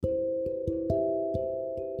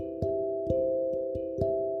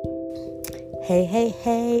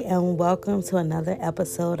Hey, and welcome to another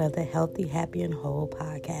episode of the Healthy, Happy, and Whole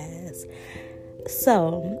podcast.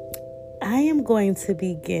 So, I am going to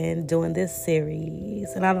begin doing this series,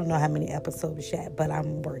 and I don't know how many episodes yet, but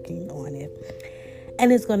I'm working on it.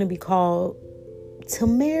 And it's going to be called To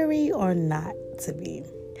Marry or Not to Be.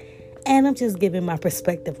 And I'm just giving my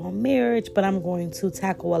perspective on marriage, but I'm going to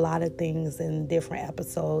tackle a lot of things in different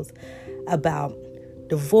episodes about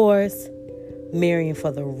divorce, marrying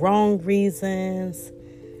for the wrong reasons,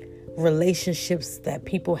 relationships that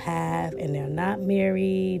people have and they're not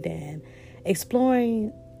married, and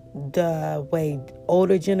exploring the way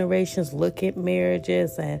older generations look at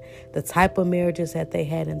marriages and the type of marriages that they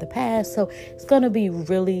had in the past. So it's going to be a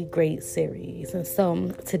really great series. And so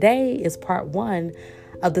today is part 1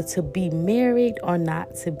 of the To Be Married or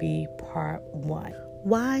Not to Be part 1.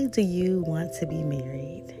 Why do you want to be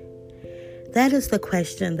married? That is the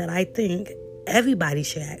question that I think everybody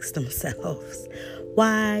should ask themselves.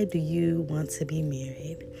 Why do you want to be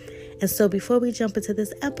married? And so before we jump into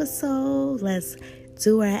this episode, let's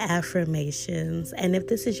do our affirmations. And if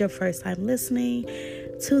this is your first time listening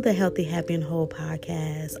to the Healthy, Happy, and Whole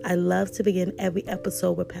podcast, I love to begin every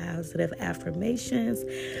episode with positive affirmations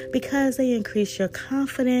because they increase your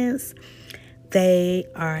confidence. They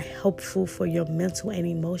are helpful for your mental and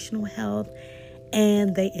emotional health,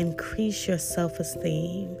 and they increase your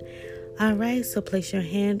self-esteem. All right, so place your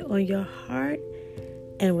hand on your heart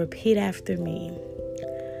and repeat after me.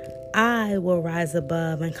 I will rise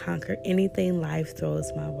above and conquer anything life throws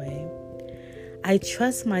my way. I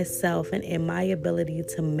trust myself and in my ability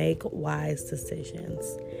to make wise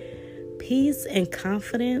decisions. Peace and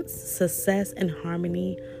confidence, success and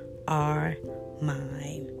harmony are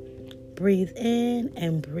mine. Breathe in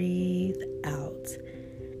and breathe out.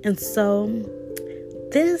 And so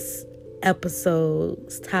this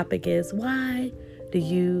episode's topic is, why do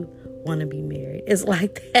you want to be married? It's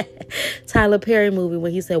like that Tyler Perry movie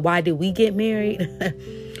when he said, why do we get married?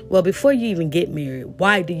 Well, before you even get married,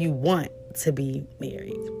 why do you want to be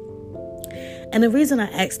married? And the reason I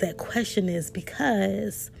ask that question is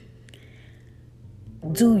because,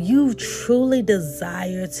 do you truly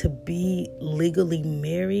desire to be legally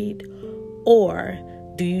married, or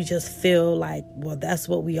do you just feel like, well, that's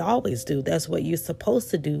what we always do? That's what you're supposed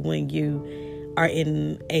to do when you are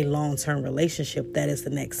in a long-term relationship. That is the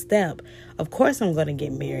next step. Of course, I'm going to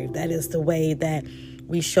get married. That is the way that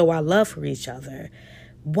we show our love for each other.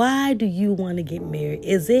 Why do you want to get married?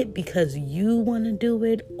 Is it because you want to do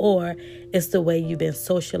it, or it's the way you've been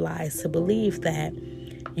socialized to believe that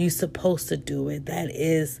you're supposed to do it? That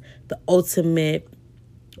is the ultimate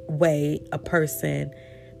way a person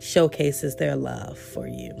showcases their love for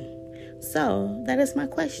you. So that is my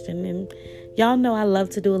question. And y'all know I love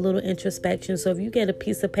to do a little introspection. So if you get a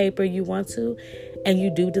piece of paper you want to, and you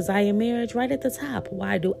do desire marriage, right at the top,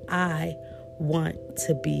 why do I want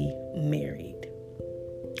to be married?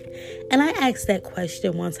 And I asked that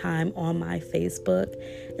question one time on my Facebook.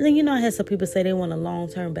 And then, I had some people say they want a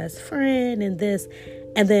long-term best friend and this.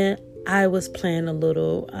 And then I was playing a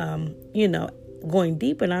little, going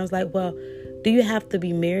deeper. And I was like, well, do you have to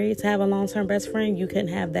be married to have a long-term best friend? You can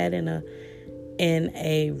have that in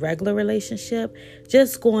a regular relationship.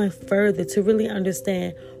 Just going further to really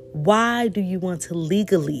understand, why do you want to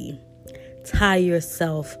legally tie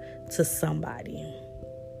yourself to somebody?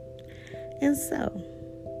 And so,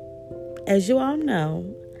 as you all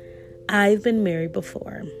know, I've been married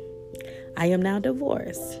before. I am now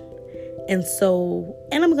divorced. And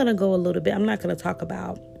I'm going to go a little bit. I'm not going to talk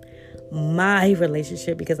about my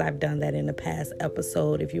relationship because I've done that in the past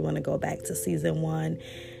episode. If you want to go back to season 1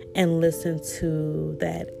 and listen to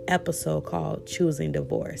that episode called Choosing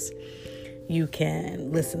Divorce, you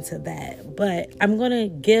can listen to that. But I'm going to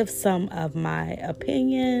give some of my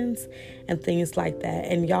opinions and things like that.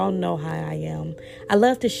 And y'all know how I am. I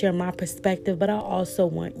love to share my perspective, but I also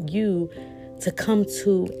want you to come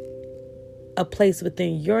to a place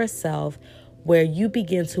within yourself where you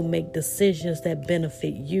begin to make decisions that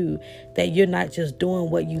benefit you, that you're not just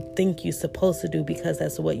doing what you think you're supposed to do because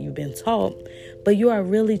that's what you've been taught, but you are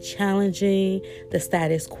really challenging the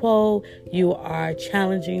status quo. You are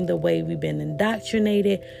challenging the way we've been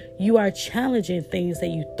indoctrinated. You are challenging things that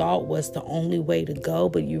you thought was the only way to go,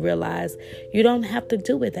 but you realize you don't have to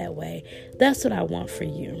do it that way. That's what I want for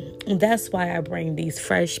you. And that's why I bring these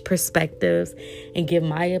fresh perspectives and give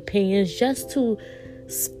my opinions, just to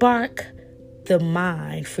spark the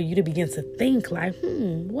mind for you to begin to think like,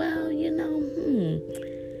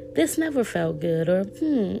 this never felt good, or,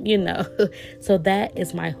 So that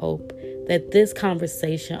is my hope, that this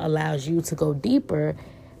conversation allows you to go deeper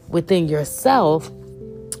within yourself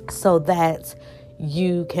so that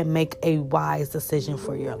you can make a wise decision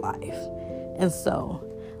for your life. And so,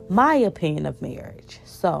 my opinion of marriage.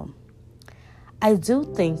 So, I do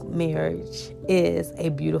think marriage is a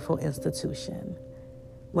beautiful institution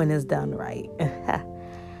when it's done right.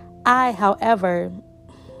 However,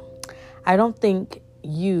 I don't think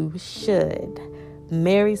you should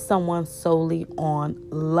marry someone solely on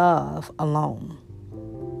love alone.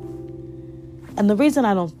 And the reason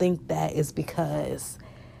I don't think that is because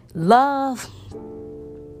love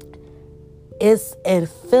is a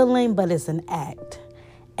feeling, but it's an act.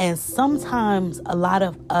 And sometimes a lot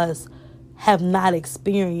of us have not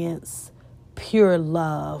experienced pure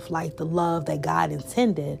love, like the love that God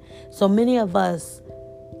intended. So many of us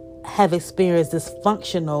have experienced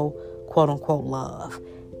dysfunctional, quote unquote, love.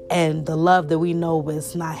 And the love that we know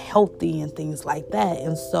is not healthy and things like that.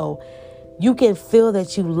 And so you can feel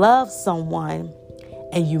that you love someone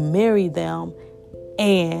and you marry them,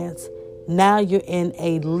 and now you're in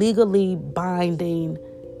a legally binding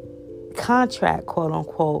contract, quote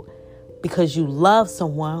unquote, because you love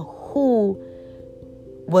someone who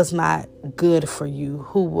was not good for you,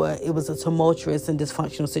 it was a tumultuous and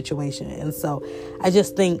dysfunctional situation. And so I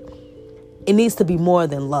just think it needs to be more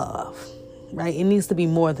than love, right? It needs to be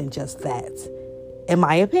more than just that, in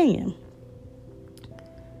my opinion.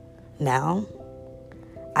 Now,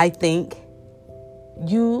 I think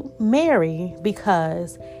you marry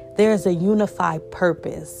because there's a unified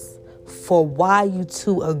purpose for why you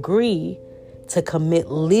two agree to commit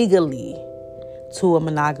legally to a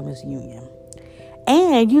monogamous union.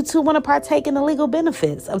 And you two want to partake in the legal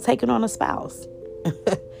benefits of taking on a spouse.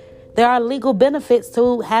 There are legal benefits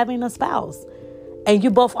to having a spouse. And you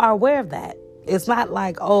both are aware of that. It's not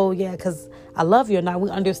like, oh, yeah, because I love you. Now we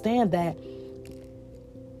understand that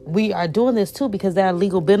we are doing this too because there are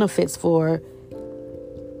legal benefits for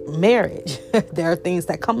marriage. There are things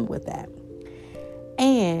that come with that.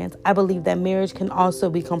 And I believe that marriage can also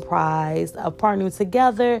be comprised of partnering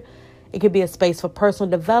together. It could be a space for personal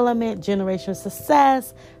development, generational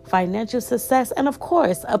success, financial success, and of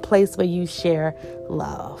course, a place where you share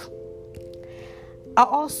love. I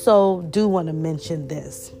also do want to mention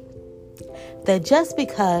this, that just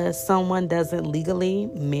because someone doesn't legally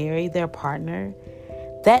marry their partner,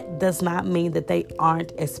 that does not mean that they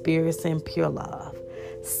aren't experiencing pure love.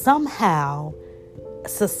 Somehow,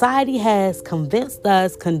 society has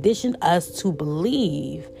conditioned us to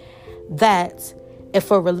believe that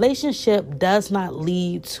if a relationship does not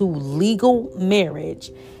lead to legal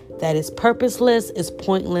marriage, that is purposeless, is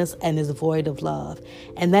pointless, and is void of love.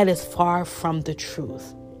 And that is far from the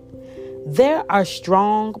truth. There are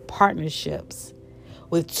strong partnerships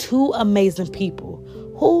with two amazing people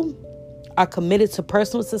who are committed to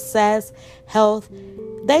personal success, health.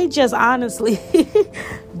 They just honestly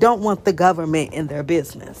don't want the government in their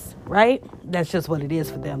business, right? That's just what it is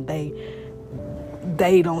for them.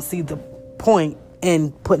 They don't see the point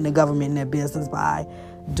in putting the government in their business by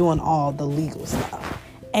doing all the legal stuff.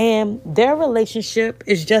 And their relationship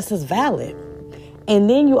is just as valid. And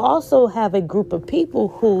then you also have a group of people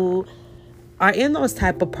who are in those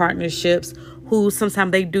type of partnerships who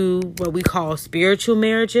sometimes they do what we call spiritual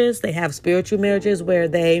marriages. They have spiritual marriages where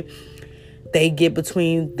they get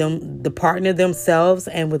between them, the partner themselves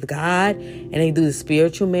and with God, and they do the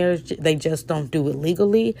spiritual marriage. They just don't do it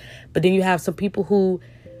legally. But then you have some people who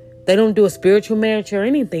they don't do a spiritual marriage or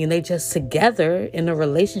anything. They just together in a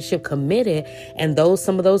relationship committed. And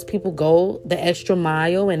some of those people go the extra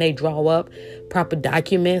mile and they draw up proper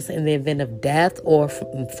documents in the event of death or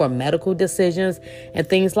for medical decisions and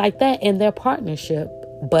things like that in their partnership.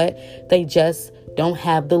 But they just don't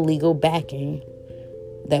have the legal backing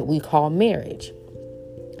that we call marriage.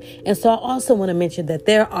 And so I also want to mention that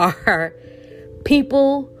there are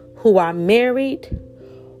people who are married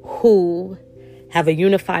who have a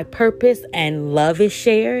unified purpose and love is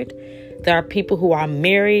shared. There are people who are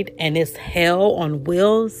married and it's hell on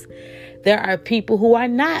wheels. There are people who are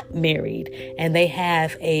not married and they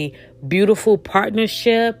have a beautiful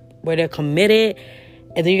partnership where they're committed.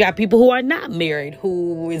 And then you got people who are not married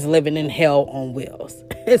who is living in hell on wheels.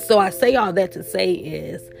 And so I say all that to say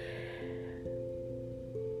is,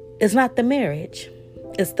 it's not the marriage,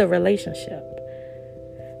 it's the relationship.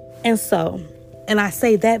 And I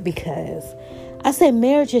say that because I say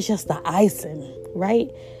marriage is just the icing, right?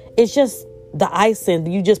 It's just the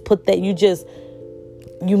icing. You just put that,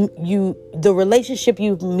 the relationship,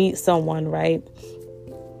 you meet someone, right?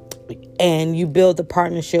 And you build the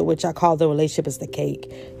partnership, which I call the relationship is the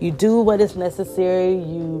cake. You do what is necessary.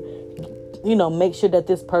 You make sure that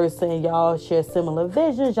this person, y'all share similar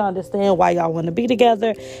visions. Y'all understand why y'all want to be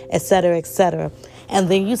together, et cetera, et cetera. And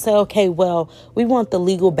then you say, okay, well, we want the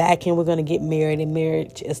legal backing. We're going to get married, and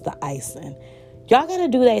marriage is the icing. Y'all got to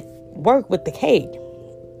do that work with the cake.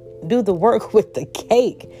 Do the work with the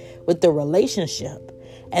cake, with the relationship.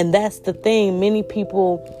 And that's the thing. Many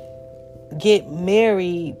people get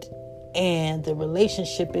married and the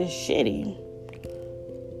relationship is shitty.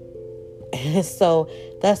 And so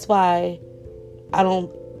that's why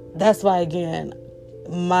again,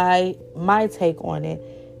 my take on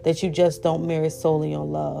it, that you just don't marry solely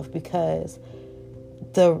on love, because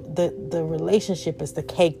the relationship is the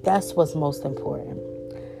cake. That's what's most important,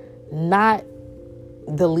 not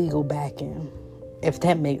the legal backing, if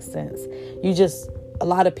that makes sense. A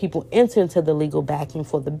lot of people enter into the legal backing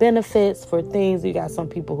for the benefits, for things. You got some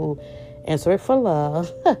people who enter it for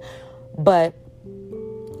love, but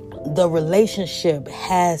the relationship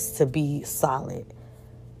has to be solid,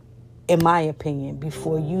 in my opinion,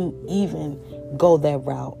 before you even go that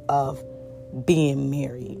route of being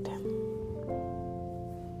married.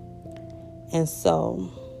 And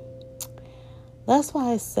so that's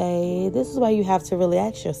why I say this is why you have to really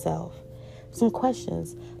ask yourself some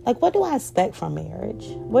questions. Like, what do I expect from marriage?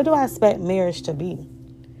 What do I expect marriage to be?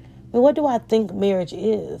 And what do I think marriage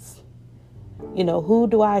is? Who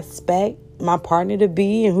do I expect my partner to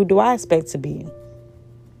be, and who do I expect to be?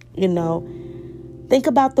 Think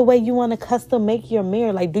about the way you want to custom make your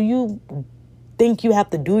marriage. Like, do you think you have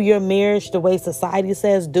to do your marriage the way society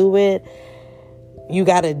says do it? You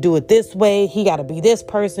got to do it this way. He got to be this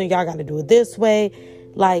person. Y'all got to do it this way.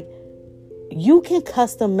 Like, you can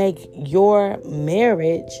custom make your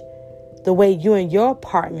marriage the way you and your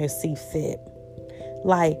partner see fit.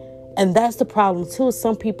 Like, and that's the problem too.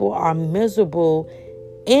 Some people are miserable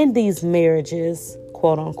in these marriages,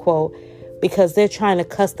 quote unquote, because they're trying to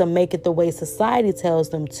custom make it the way society tells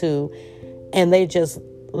them to. And they just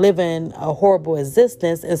living a horrible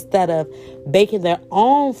existence instead of baking their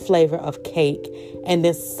own flavor of cake and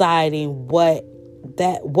deciding what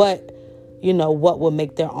will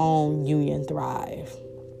make their own union thrive.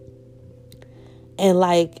 And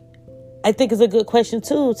I think it's a good question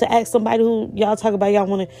too, to ask somebody who y'all talk about y'all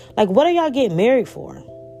want to, what are y'all getting married for?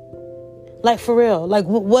 For real,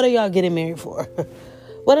 what are y'all getting married for?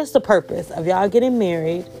 What is the purpose of y'all getting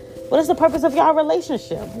married? What is the purpose of y'all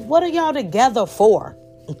relationship? What are y'all together for?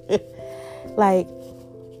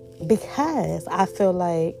 Because I feel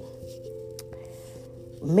like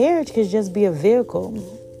marriage could just be a vehicle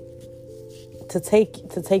to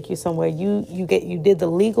take you somewhere. You did the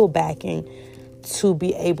legal backing to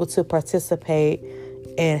be able to participate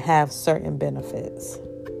and have certain benefits.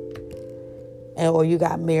 Or you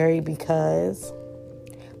got married because,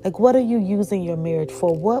 what are you using your marriage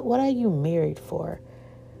for? What are you married for?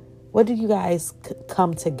 What did you guys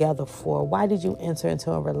come together for? Why did you enter into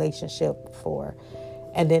a relationship for?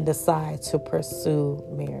 And then decide to pursue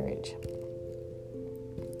marriage?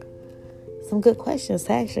 Some good questions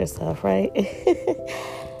to ask yourself, right?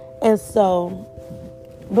 And so,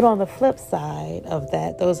 but on the flip side of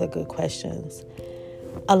that, those are good questions.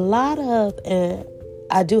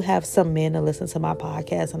 I do have some men that listen to my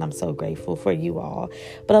podcast, and I'm so grateful for you all.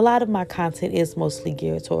 But a lot of my content is mostly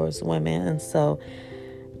geared towards women. And so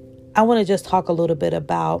I want to just talk a little bit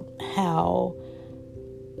about how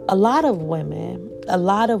a lot of women,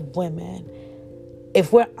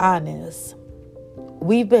 if we're honest,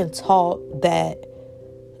 we've been taught that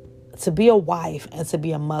to be a wife and to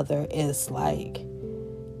be a mother is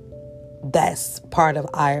that's part of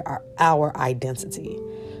our identity.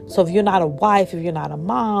 So if you're not a wife, if you're not a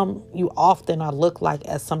mom, you often are looked like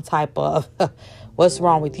as some type of what's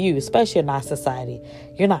wrong with you, especially in our society.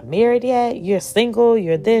 You're not married yet. You're single.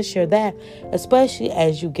 You're this, you're that, especially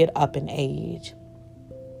as you get up in age.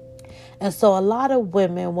 And so a lot of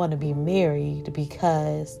women want to be married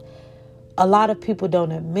because a lot of people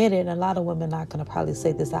don't admit it. And a lot of women not going to probably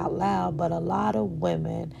say this out loud, but a lot of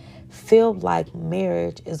women feel like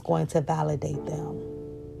marriage is going to validate them.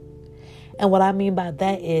 And what I mean by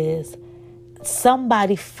that is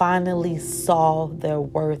somebody finally saw their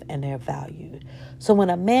worth and their value. So when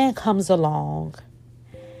a man comes along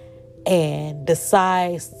and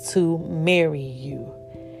decides to marry you,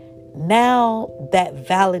 now that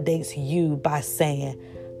validates you by saying,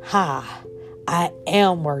 I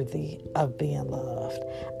am worthy of being loved.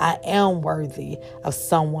 I am worthy of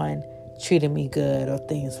someone treating me good or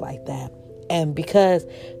things like that. And because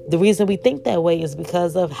the reason we think that way is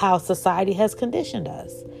because of how society has conditioned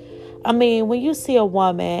us. I mean, when you see a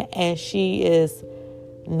woman and she is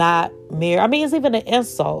not married, it's even an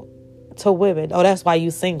insult to women. Oh, that's why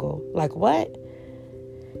you single. Like, what?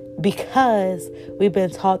 Because we've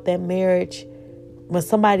been taught that marriage, when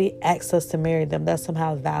somebody asks us to marry them, that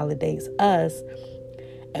somehow validates us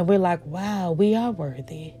And we're like, wow, we are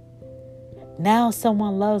worthy. Now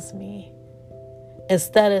someone loves me.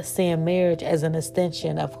 Instead of seeing marriage as an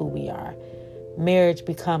extension of who we are, marriage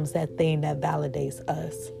becomes that thing that validates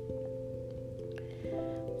us.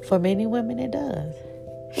 For many women, it does.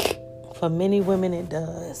 For many women, it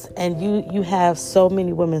does. And you have so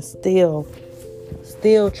many women still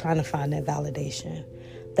trying to find that validation.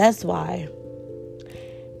 That's why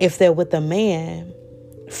if they're with a man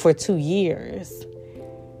for 2 years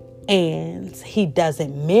and he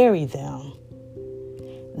doesn't marry them,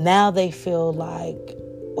 now they feel like,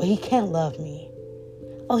 well, he can't love me.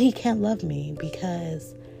 Oh, he can't love me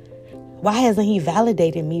because why hasn't he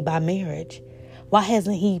validated me by marriage? Why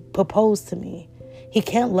hasn't he proposed to me? He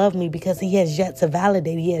can't love me because he has yet to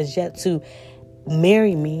validate. He has yet to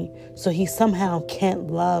marry me. So he somehow can't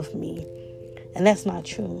love me. And that's not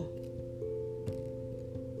true.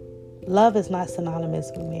 Love is not synonymous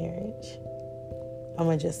with marriage. I'm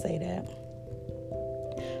going to just say that.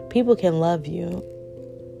 People can love you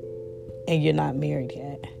and you're not married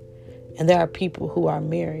yet. And there are people who are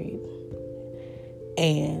married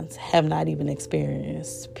and have not even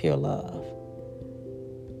experienced pure love.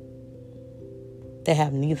 They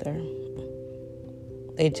have neither.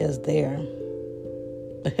 They just there.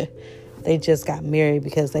 They just got married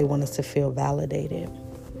because they wanted to feel validated.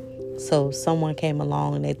 So someone came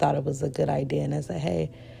along and they thought it was a good idea. And they said,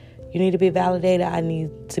 hey, you need to be validated. I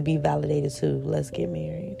need to be validated too. Let's get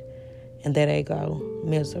married. And there they go,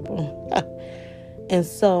 miserable. And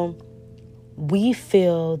so we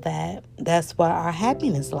feel that that's where our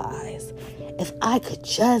happiness lies. If I could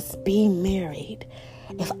just be married,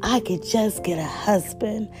 if I could just get a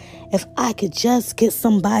husband, if I could just get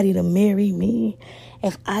somebody to marry me,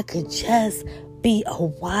 if I could just be a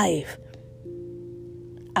wife,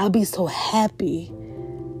 I'll be so happy.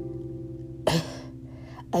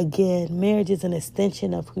 Again, marriage is an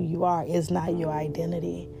extension of who you are. It's not your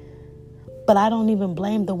identity. But I don't even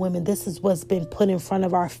blame the women. This is what's been put in front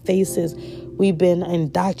of our faces. We've been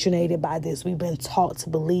indoctrinated by this. We've been taught to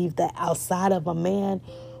believe that outside of a man,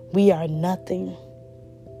 we are nothing.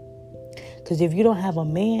 Because if you don't have a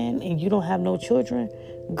man and you don't have no children,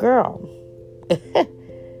 girl.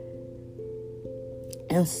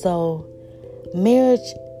 And so marriage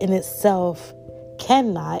in itself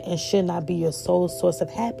cannot and should not be your sole source of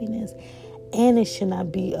happiness. And it should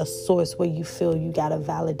not be a source where you feel you got to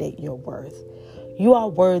validate your worth. You are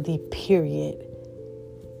worthy, period.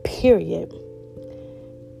 Period.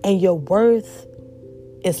 And your worth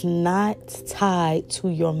is not tied to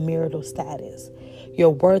your marital status,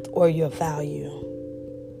 your worth or your value.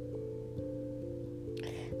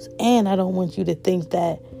 And I don't want you to think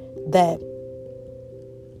that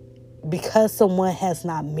because someone has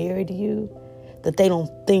not married you, that they don't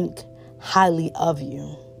think highly of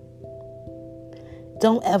you.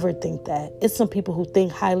 Don't ever think that. It's some people who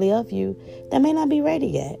think highly of you that may not be ready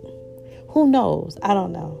yet. Who knows? I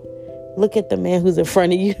don't know. Look at the man who's in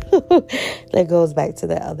front of you. That goes back to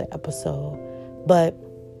that other episode. But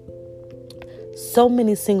so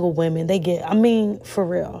many single women, for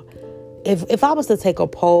real. If I was to take a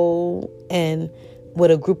poll and with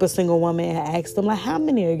a group of single women and ask them, like, how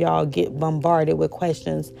many of y'all get bombarded with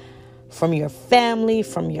questions from your family,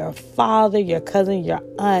 from your father, your cousin, your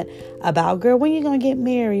aunt about, girl, when you gonna get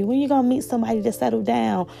married? When you gonna meet somebody to settle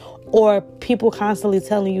down? Or people constantly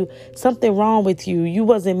telling you something wrong with you. You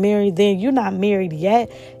wasn't married then. You're not married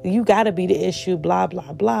yet. You gotta be the issue, blah,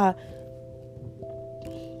 blah, blah.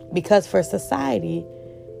 Because for society,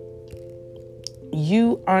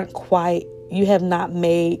 you have not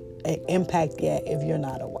made an impact yet if you're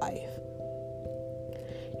not a wife.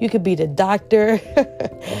 You could be the doctor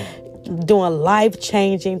doing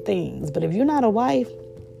life-changing things. But if you're not a wife,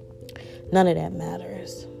 none of that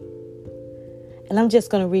matters. And I'm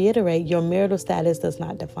just going to reiterate, your marital status does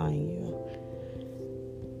not define you.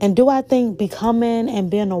 And do I think becoming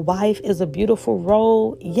and being a wife is a beautiful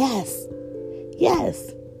role? Yes.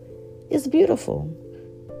 Yes. It's beautiful.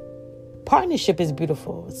 Partnership is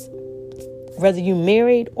beautiful. Whether you're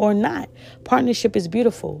married or not, partnership is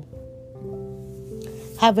beautiful.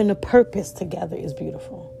 Having a purpose together is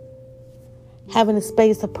beautiful. Having a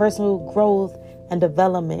space of personal growth and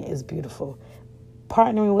development is beautiful.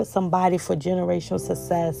 Partnering with somebody for generational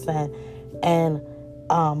success and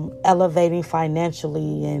elevating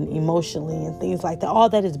financially and emotionally and things like that. All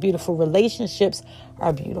that is beautiful. Relationships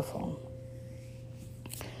are beautiful.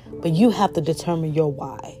 But you have to determine your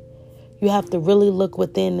why. You have to really look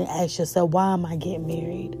within and ask yourself, why am I getting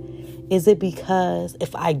married? Is it because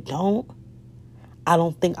if I don't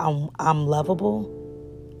think I'm lovable?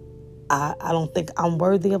 I don't think I'm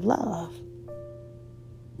worthy of love.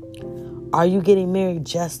 Are you getting married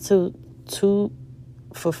just to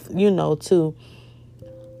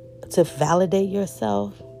validate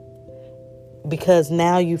yourself? Because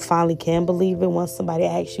now you finally can believe it once somebody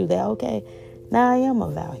asks you that, okay, now I am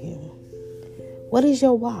of value. What is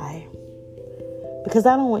your why? Because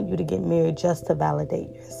I don't want you to get married just to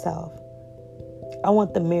validate yourself. I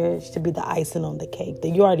want the marriage to be the icing on the cake. That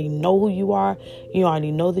you already know who you are. You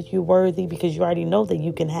already know that you're worthy, because you already know that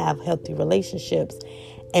you can have healthy relationships.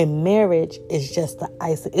 And marriage is just the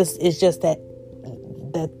icing. It's just that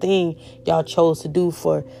thing y'all chose to do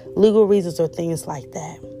for legal reasons or things like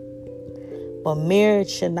that. But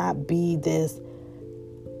marriage should not be this,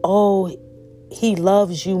 oh, he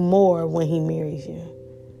loves you more when he marries you.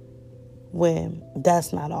 When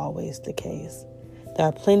that's not always the case. There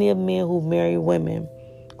are plenty of men who marry women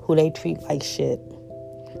who they treat like shit.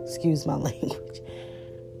 Excuse my language.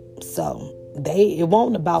 So it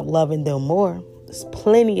won't about loving them more. There's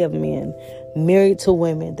plenty of men married to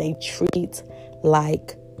women they treat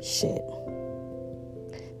like shit.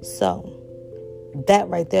 So that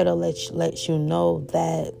right there to let you know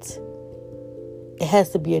that it has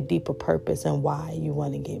to be a deeper purpose and why you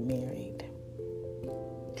want to get married.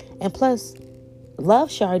 And plus,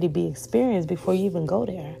 love should already be experienced before you even go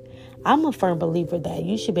there. I'm a firm believer that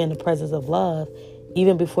you should be in the presence of love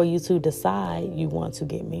even before you two decide you want to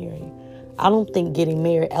get married. I don't think getting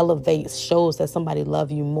married shows that somebody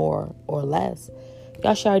loves you more or less.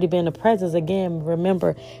 Y'all should already be in the presence. Again,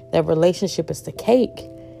 remember that relationship is the cake.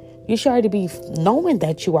 You should already be knowing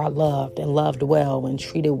that you are loved and loved well and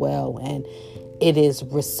treated well, and it is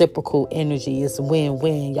reciprocal energy. It's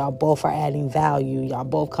win-win. Y'all both are adding value. Y'all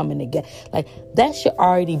both coming together. Like, that should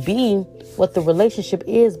already be what the relationship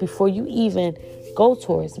is before you even go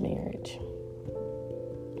towards marriage.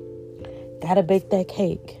 Gotta bake that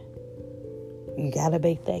cake. You gotta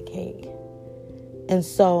bake that cake. And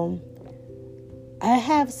so I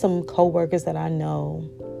have some coworkers that I know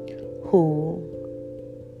who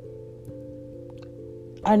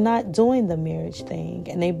are not doing the marriage thing,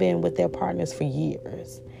 and they've been with their partners for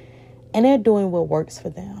years, and they're doing what works for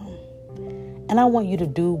them. And I want you to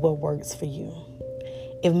do what works for you.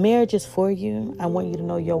 If marriage is for you, I want you to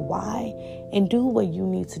know your why and do what you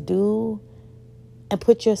need to do and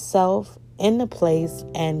put yourself in the place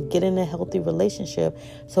and get in a healthy relationship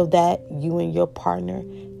so that you and your partner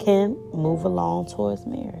can move along towards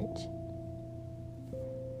marriage.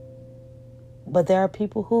 But there are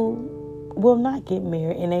people who will not get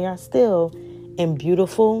married, and they are still in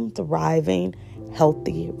beautiful, thriving,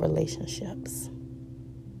 healthy relationships.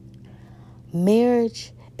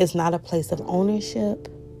 Marriage is not a place of ownership.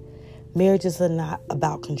 Marriage is not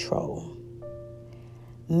about control.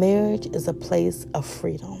 Marriage is a place of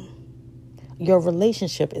freedom. Your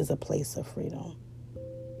relationship is a place of freedom.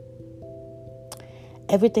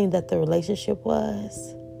 Everything that the relationship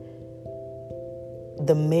was,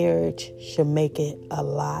 the marriage should make it a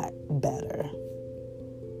lot better.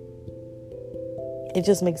 It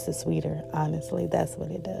just makes it sweeter, honestly. That's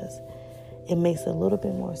what it does. It makes it a little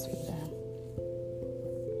bit more sweeter.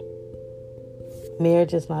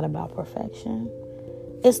 Marriage is not about perfection.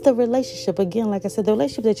 It's the relationship. Again, like I said, the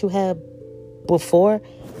relationship that you had before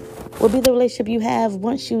will be the relationship you have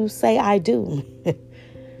once you say, I do.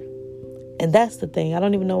 And that's the thing. I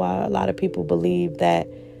don't even know why a lot of people believe that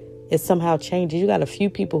it somehow changes. You got a few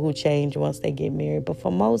people who change once they get married, but for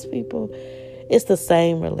most people, it's the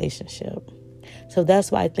same relationship. So that's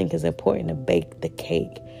why I think it's important to bake the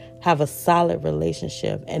cake, have a solid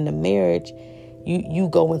relationship, and the marriage, you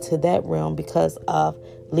go into that realm because of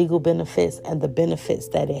legal benefits and the benefits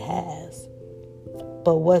that it has.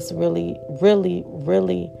 But what's really, really,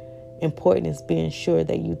 really important is being sure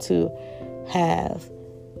that you two have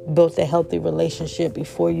built a healthy relationship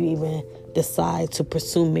before you even decide to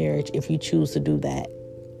pursue marriage, if you choose to do that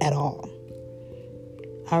at all.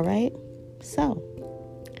 All right? So,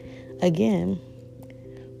 again,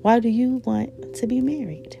 why do you want to be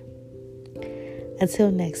married? Until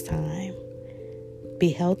next time, be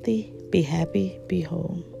healthy, be happy, be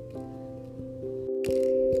whole.